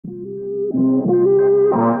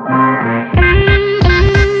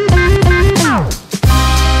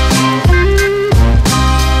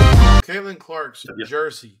Caitlin Clark's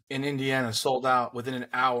jersey in Indiana sold out within an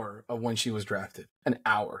hour of when she was drafted. An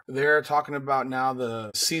hour. They're talking about now the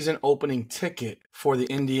season opening ticket for the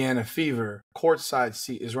Indiana Fever courtside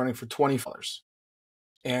seat is running for $20.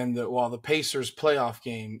 And while the Pacers playoff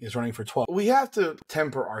game is running for $12. We have to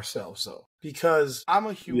temper ourselves, though, because I'm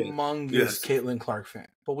a humongous Caitlin Clark fan.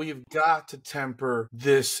 But we've got to temper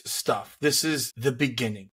this stuff. This is the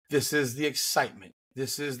beginning. This is the excitement.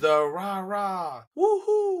 This is the rah-rah,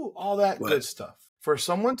 woohoo, all that good stuff. For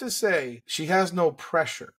someone to say she has no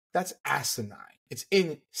pressure, that's asinine. It's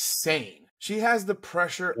insane. She has the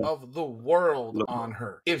pressure of the world on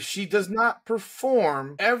her. If she does not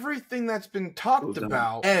perform, everything that's been talked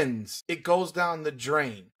about ends. It goes down the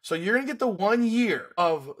drain. So you're going to get the 1 year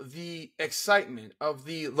of the excitement of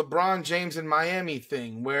the LeBron James in Miami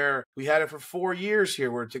thing where we had it for 4 years here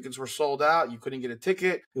where tickets were sold out. You couldn't get a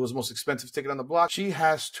ticket. It was the most expensive ticket on the block. She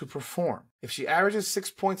has to perform. If she averages 6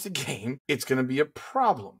 points a game, it's going to be a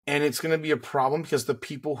problem. And it's going to be a problem because the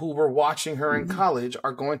people who were watching her in college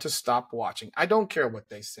are going to stop watching. I don't care what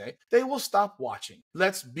they say. They will stop watching.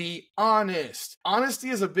 Let's be honest. Honesty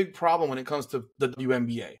is a big problem when it comes to the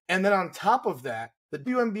WNBA. And then on top of that, the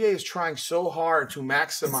WNBA is trying so hard to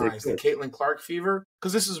maximize the Caitlin Clark fever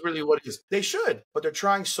because this is really what it is. They should, but they're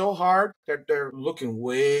trying so hard that they're looking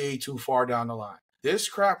way too far down the line. This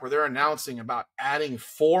crap where they're announcing about adding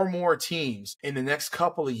 4 more teams in the next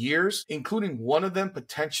couple of years, including one of them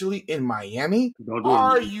potentially in Miami.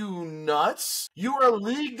 Are you nuts? You're a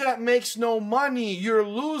league that makes no money. You're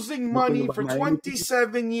losing money for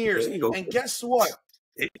 27 years. And guess what?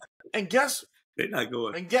 And guess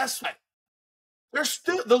what?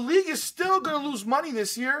 The league is still going to lose money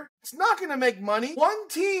this year. It's not going to make money. One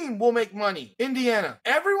team will make money, Indiana.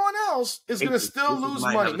 Everyone else is going to still lose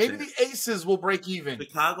money. Maybe the Aces will break even.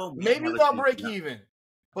 Chicago, maybe they'll break even.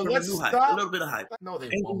 But let's stop. A little bit of hype. No, they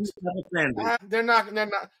won't. They're not.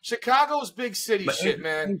 Chicago's big city shit,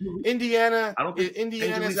 man. Indiana's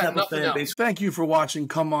got nothing else. Thank you for watching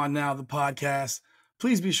Come On Now, the podcast.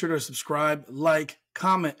 Please be sure to subscribe, like,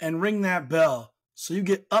 comment, and ring that bell so you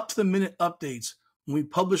get up-to-the-minute updates when we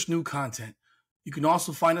publish new content. You can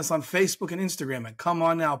also find us on Facebook and Instagram at Come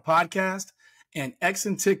On Now Podcast and X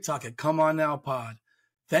and TikTok at Come On Now Pod.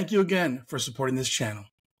 Thank you again for supporting this channel.